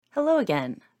Hello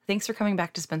again. Thanks for coming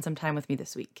back to spend some time with me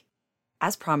this week.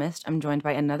 As promised, I'm joined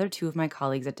by another two of my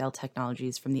colleagues at Dell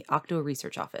Technologies from the CTO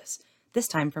Research Office, this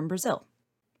time from Brazil.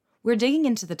 We're digging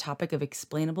into the topic of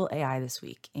explainable AI this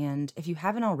week, and if you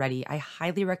haven't already, I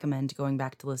highly recommend going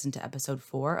back to listen to episode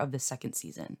 4 of the second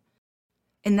season.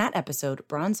 In that episode,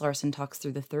 Brons Larson talks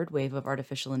through the third wave of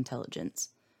artificial intelligence.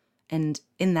 And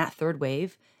in that third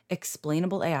wave,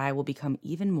 explainable AI will become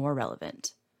even more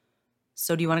relevant.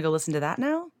 So do you want to go listen to that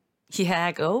now?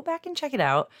 Yeah, go back and check it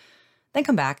out. Then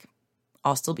come back.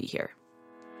 I'll still be here.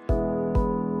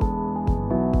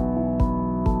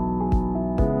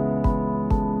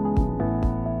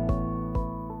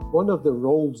 One of the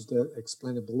roles that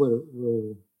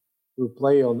explainability will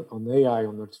play on AI,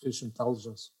 on artificial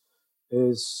intelligence,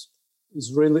 is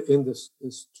really in this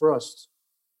trust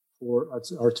for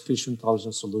artificial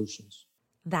intelligence solutions.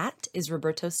 That is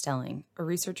Roberto Stelling, a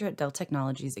researcher at Dell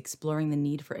Technologies exploring the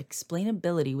need for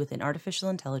explainability within artificial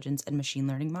intelligence and machine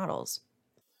learning models.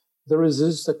 There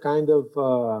exists a kind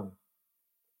of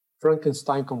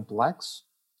Frankenstein complex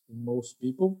in most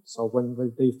people. So when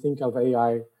they think of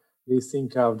AI, they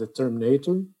think of the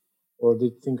Terminator, or they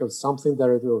think of something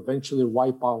that will eventually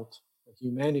wipe out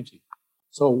humanity.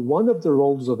 So one of the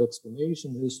roles of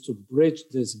explanation is to bridge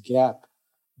this gap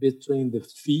between the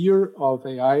fear of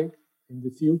AI in the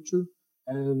future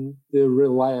and the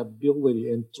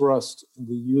reliability and trust in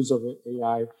the use of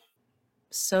AI.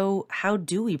 So how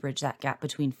do we bridge that gap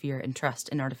between fear and trust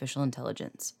in artificial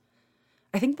intelligence?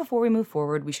 I think before we move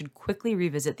forward, we should quickly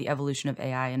revisit the evolution of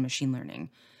AI and machine learning,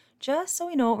 just so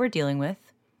we know what we're dealing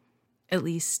with. At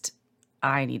least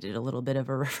I needed a little bit of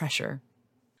a refresher.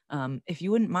 If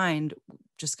you wouldn't mind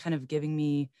just kind of giving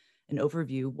me an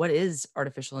overview, what is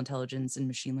artificial intelligence and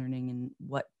machine learning, and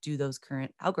what do those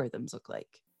current algorithms look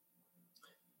like?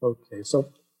 Okay, so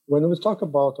when we talk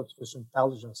about artificial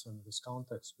intelligence in this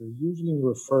context, we're usually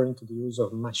referring to the use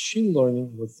of machine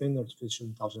learning within artificial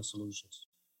intelligence solutions.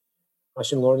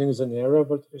 Machine learning is an area of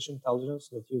artificial intelligence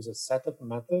that uses a set of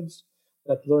methods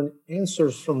that learn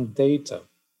answers from data.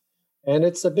 And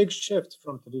it's a big shift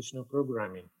from traditional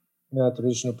programming. In a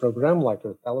traditional program like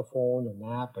a telephone, an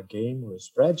app, a game, or a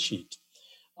spreadsheet,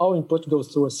 all input goes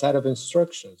through a set of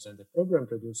instructions, and the program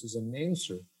produces an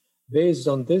answer based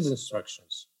on these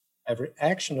instructions. Every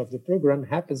action of the program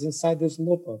happens inside this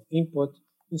loop of input,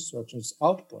 instructions,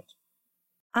 output.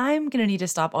 I'm going to need to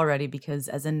stop already because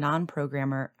as a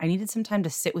non-programmer, I needed some time to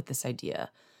sit with this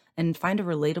idea and find a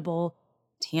relatable,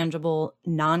 tangible,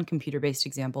 non-computer-based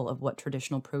example of what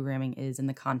traditional programming is in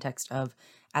the context of,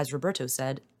 as Roberto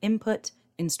said, input,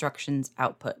 instructions,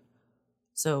 output.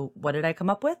 So what did I come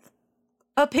up with?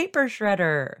 A paper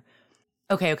shredder.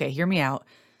 Okay, hear me out.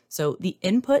 So the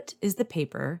input is the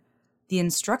paper. The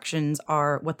instructions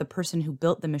are what the person who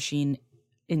built the machine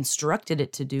instructed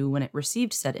it to do when it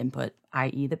received said input,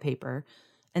 i.e. the paper.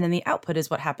 And then the output is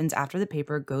what happens after the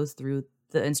paper goes through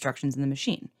the instructions in the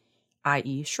machine,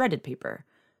 i.e. shredded paper.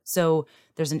 So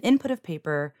there's an input of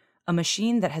paper, a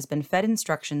machine that has been fed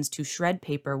instructions to shred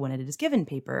paper when it is given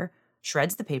paper,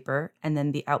 shreds the paper, and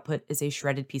then the output is a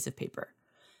shredded piece of paper.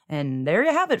 And there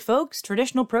you have it, folks.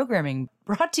 Traditional programming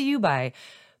brought to you by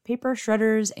paper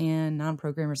shredders and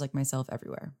non-programmers like myself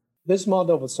everywhere. This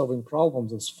model of solving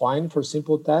problems is fine for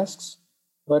simple tasks,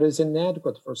 but is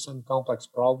inadequate for some complex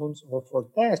problems or for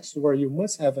tasks where you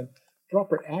must have a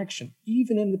proper action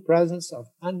even in the presence of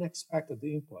unexpected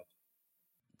input.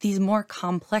 These more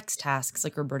complex tasks,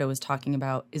 like Roberto was talking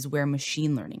about, is where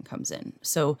machine learning comes in.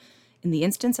 So in the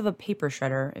instance of a paper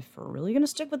shredder, if we're really going to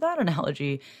stick with that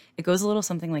analogy, it goes a little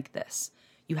something like this.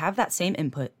 You have that same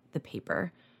input, the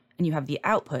paper, and you have the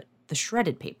output, the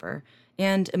shredded paper,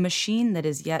 and a machine that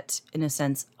is yet, in a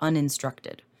sense,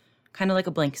 uninstructed, kind of like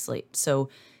a blank slate. So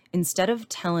instead of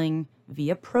telling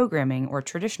via programming or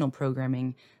traditional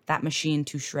programming that machine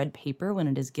to shred paper when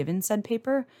it is given said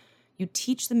paper, you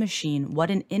teach the machine what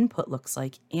an input looks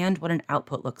like and what an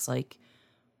output looks like,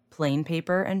 plain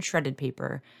paper and shredded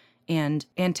paper, and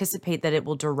anticipate that it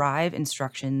will derive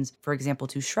instructions, for example,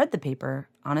 to shred the paper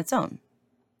on its own.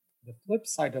 The flip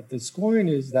side of this coin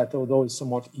is that although it's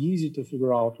somewhat easy to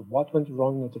figure out what went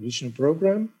wrong in a traditional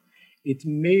program, it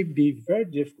may be very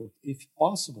difficult, if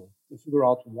possible, to figure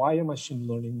out why a machine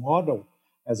learning model,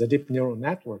 as a deep neural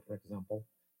network, for example,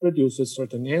 produces a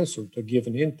certain answer to a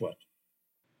given input.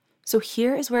 So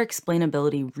here is where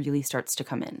explainability really starts to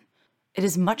come in. It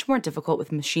is much more difficult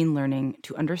with machine learning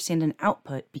to understand an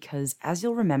output because, as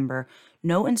you'll remember,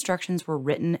 no instructions were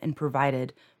written and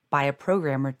provided by a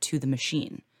programmer to the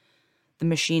machine. The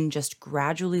machine just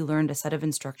gradually learned a set of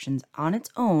instructions on its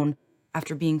own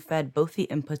after being fed both the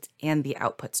inputs and the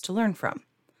outputs to learn from.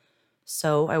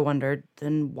 So I wondered,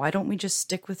 then why don't we just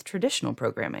stick with traditional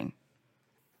programming?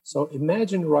 So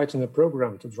imagine writing a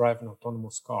program to drive an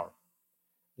autonomous car.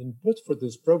 The input for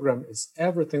this program is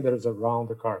everything that is around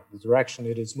the car, the direction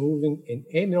it is moving, and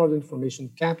any other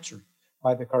information captured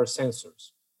by the car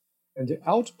sensors. And the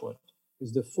output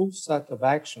is the full set of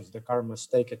actions the car must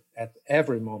take at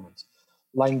every moment,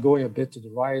 like going a bit to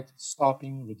the right,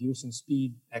 stopping, reducing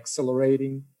speed,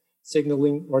 accelerating,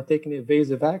 signaling, or taking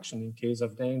evasive action in case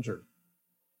of danger.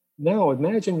 Now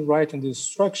imagine writing the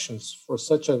instructions for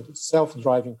such a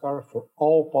self-driving car for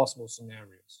all possible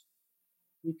scenarios.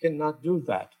 We cannot do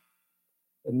that.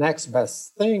 The next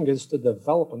best thing is to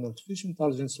develop an artificial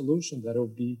intelligence solution that will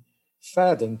be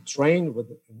fed and trained with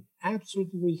an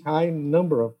absolutely high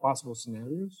number of possible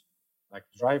scenarios, like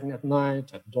driving at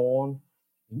night, at dawn,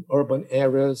 in urban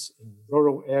areas, in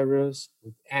rural areas,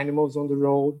 with animals on the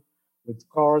road, with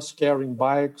cars carrying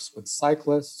bikes, with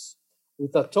cyclists,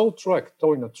 with a tow truck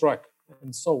towing a truck,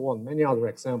 and so on, many other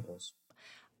examples.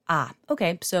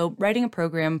 Okay. So writing a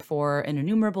program for an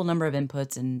innumerable number of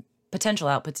inputs and potential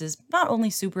outputs is not only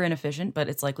super inefficient, but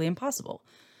it's likely impossible.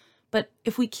 But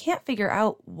if we can't figure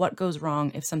out what goes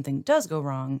wrong if something does go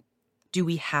wrong, do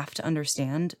we have to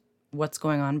understand what's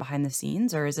going on behind the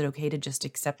scenes, or is it okay to just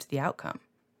accept the outcome?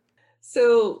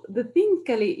 So the thing,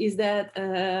 Kelly, is that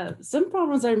some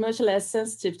problems are much less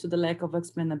sensitive to the lack of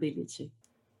explainability.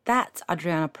 That's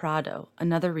Adriana Prado,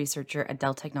 another researcher at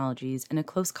Dell Technologies and a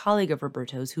close colleague of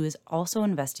Roberto's who is also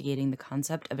investigating the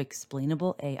concept of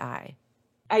explainable AI.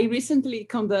 I recently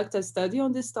conducted a study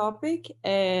on this topic,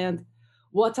 and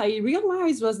what I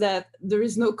realized was that there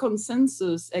is no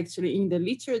consensus actually in the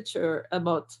literature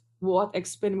about what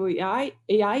explainable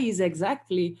AI is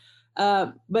exactly.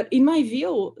 But in my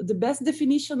view, the best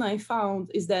definition I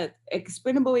found is that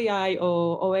explainable AI,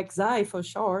 or XI for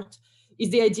short, is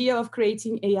the idea of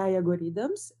creating AI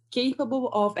algorithms capable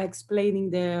of explaining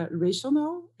their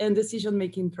rational and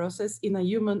decision-making process in a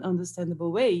human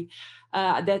understandable way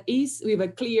that is with a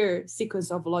clear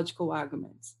sequence of logical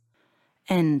arguments.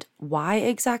 And why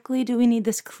exactly do we need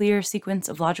this clear sequence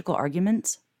of logical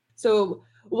arguments? So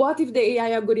what if the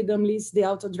AI algorithm leads the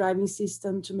auto-driving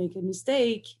system to make a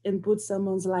mistake and put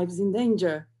someone's lives in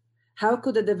danger? How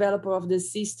could the developer of the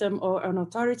system or an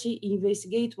authority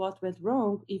investigate what went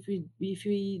wrong if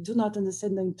we do not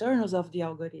understand the internals of the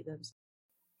algorithms?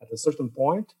 At a certain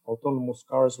point, autonomous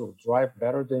cars will drive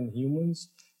better than humans.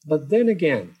 But then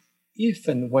again, if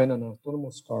and when an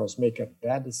autonomous cars make a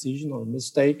bad decision or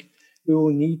mistake, we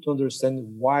will need to understand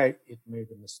why it made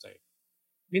the mistake,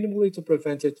 minimally to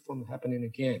prevent it from happening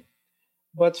again,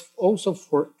 but also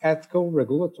for ethical,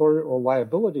 regulatory, or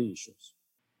liability issues.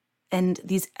 And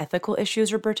these ethical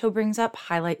issues Roberto brings up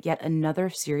highlight yet another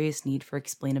serious need for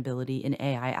explainability in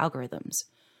AI algorithms,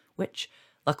 which,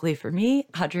 luckily for me,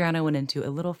 Adriana went into a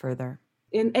little further.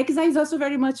 And XI is also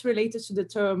very much related to the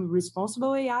term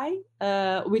responsible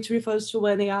AI, which refers to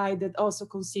an AI that also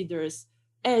considers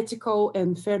ethical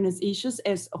and fairness issues,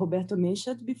 as Roberto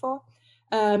mentioned before.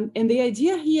 And the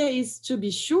idea here is to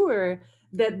be sure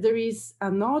that there is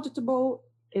an auditable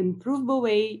and provable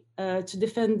way to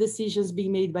defend decisions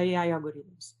being made by AI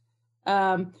algorithms.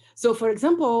 So, for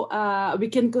example, we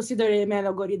can consider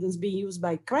ML algorithms being used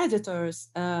by creditors,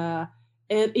 and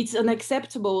it's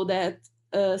unacceptable that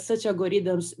such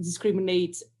algorithms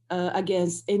discriminate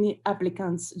against any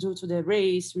applicants due to their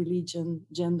race, religion,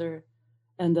 gender,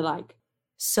 and the like.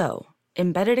 So,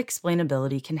 embedded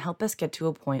explainability can help us get to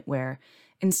a point where,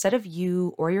 instead of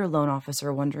you or your loan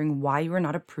officer wondering why you are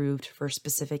not approved for a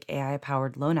specific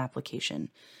AI-powered loan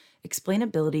application,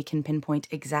 explainability can pinpoint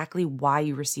exactly why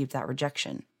you received that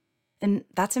rejection. And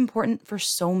that's important for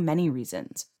so many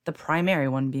reasons, the primary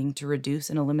one being to reduce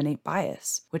and eliminate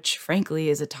bias, which frankly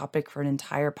is a topic for an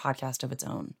entire podcast of its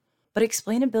own. But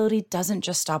explainability doesn't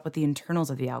just stop with the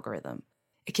internals of the algorithm.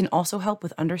 It can also help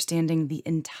with understanding the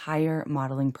entire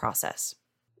modeling process.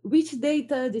 Which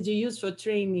data did you use for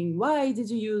training? Why did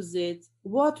you use it?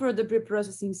 What were the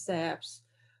pre-processing steps?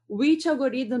 Which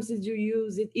algorithms did you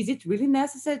use? Is it really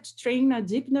necessary to train a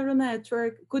deep neural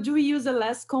network? Could we use a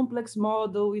less complex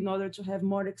model in order to have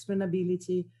more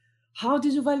explainability? How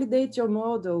did you validate your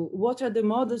model? What are the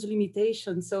model's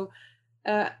limitations? So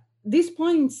these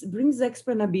points brings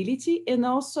explainability and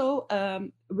also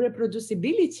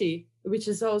reproducibility, which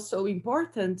is also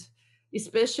important,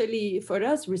 especially for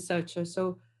us researchers.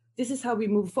 So this is how we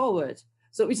move forward.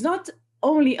 So it's not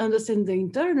only understand the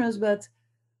internals, but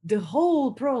the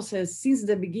whole process since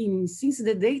the beginning, since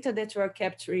the data that you are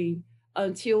capturing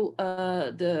until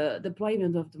the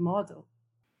deployment of the model.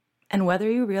 And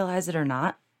whether you realize it or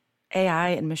not, AI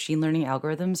and machine learning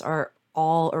algorithms are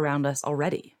all around us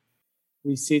already.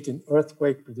 We see it in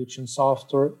earthquake prediction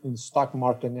software, in stock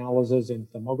market analysis, in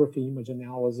thermography image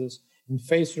analysis, in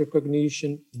face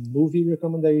recognition, in movie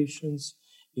recommendations,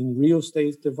 in real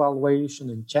estate evaluation,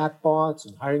 in chatbots,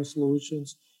 in hiring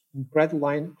solutions, in credit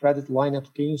line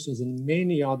applications, and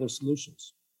many other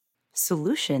solutions.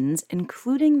 Solutions,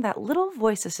 including that little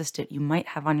voice assistant you might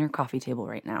have on your coffee table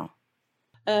right now.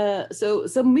 So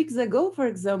some weeks ago, for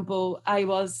example, I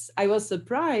was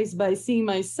surprised by seeing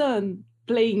my son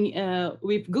playing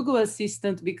with Google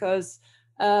Assistant because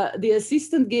the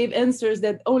assistant gave answers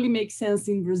that only make sense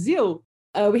in Brazil.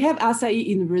 We have açaí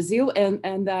in Brazil,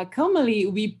 and commonly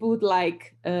we put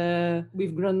like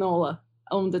with granola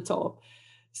on the top.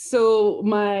 So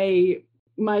my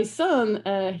son,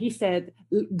 he said,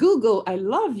 "Google, I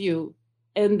love you."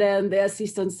 And then the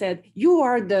assistant said, "You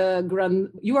are the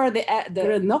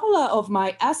granola of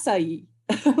my açaí,"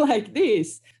 like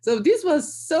this. So this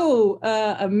was so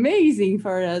amazing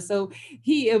for us. So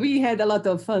we had a lot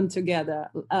of fun together,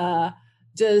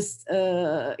 just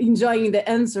enjoying the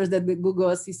answers that the Google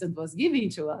Assistant was giving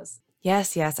to us.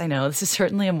 Yes, I know. This is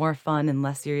certainly a more fun and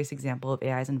less serious example of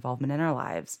AI's involvement in our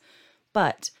lives.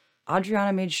 But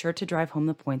Adriana made sure to drive home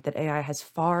the point that AI has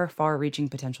far, far-reaching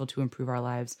potential to improve our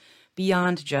lives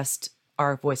beyond just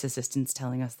our voice assistants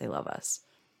telling us they love us.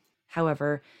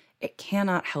 However, it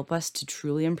cannot help us to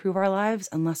truly improve our lives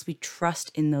unless we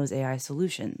trust in those AI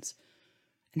solutions.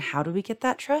 And how do we get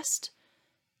that trust?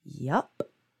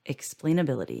 Yup,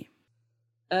 explainability.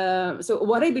 So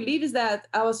what I believe is that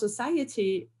our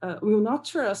society will not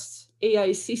trust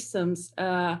AI systems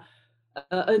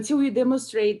until we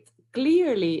demonstrate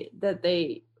clearly that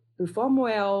they perform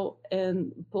well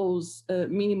and pose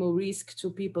minimal risk to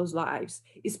people's lives,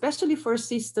 especially for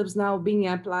systems now being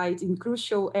applied in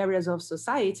crucial areas of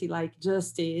society like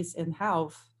justice and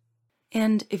health.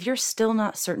 And if you're still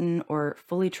not certain or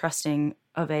fully trusting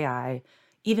of AI,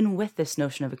 even with this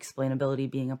notion of explainability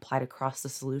being applied across the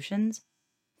solutions,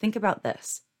 think about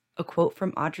this, a quote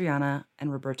from Adriana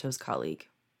and Roberto's colleague.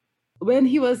 When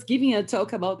he was giving a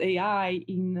talk about AI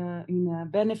in a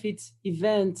benefit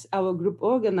event our group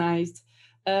organized,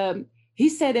 he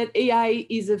said that AI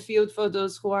is a field for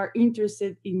those who are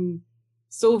interested in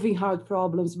solving hard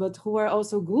problems, but who are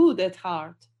also good at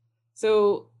hard.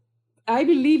 So I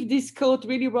believe this quote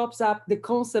really wraps up the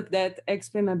concept that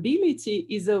explainability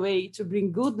is a way to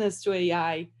bring goodness to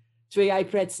AI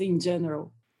practice in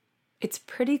general. It's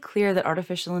pretty clear that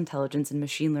artificial intelligence and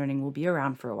machine learning will be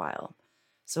around for a while.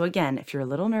 So again, if you're a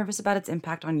little nervous about its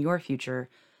impact on your future,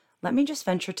 let me just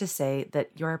venture to say that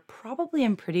you're probably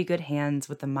in pretty good hands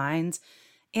with the minds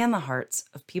and the hearts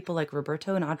of people like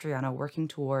Roberto and Adriana working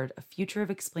toward a future of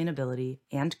explainability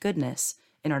and goodness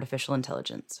in artificial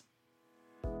intelligence.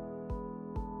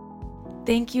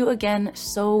 Thank you again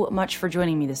so much for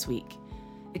joining me this week.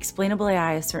 Explainable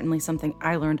AI is certainly something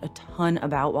I learned a ton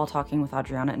about while talking with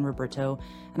Adriana and Roberto,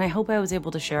 and I hope I was able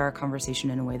to share our conversation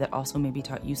in a way that also maybe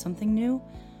taught you something new.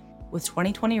 With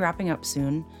 2020 wrapping up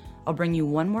soon, I'll bring you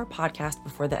one more podcast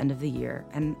before the end of the year,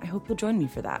 and I hope you'll join me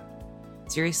for that.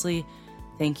 Seriously,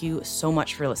 thank you so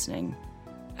much for listening.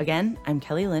 Again, I'm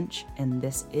Kelly Lynch, and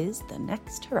this is The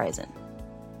Next Horizon.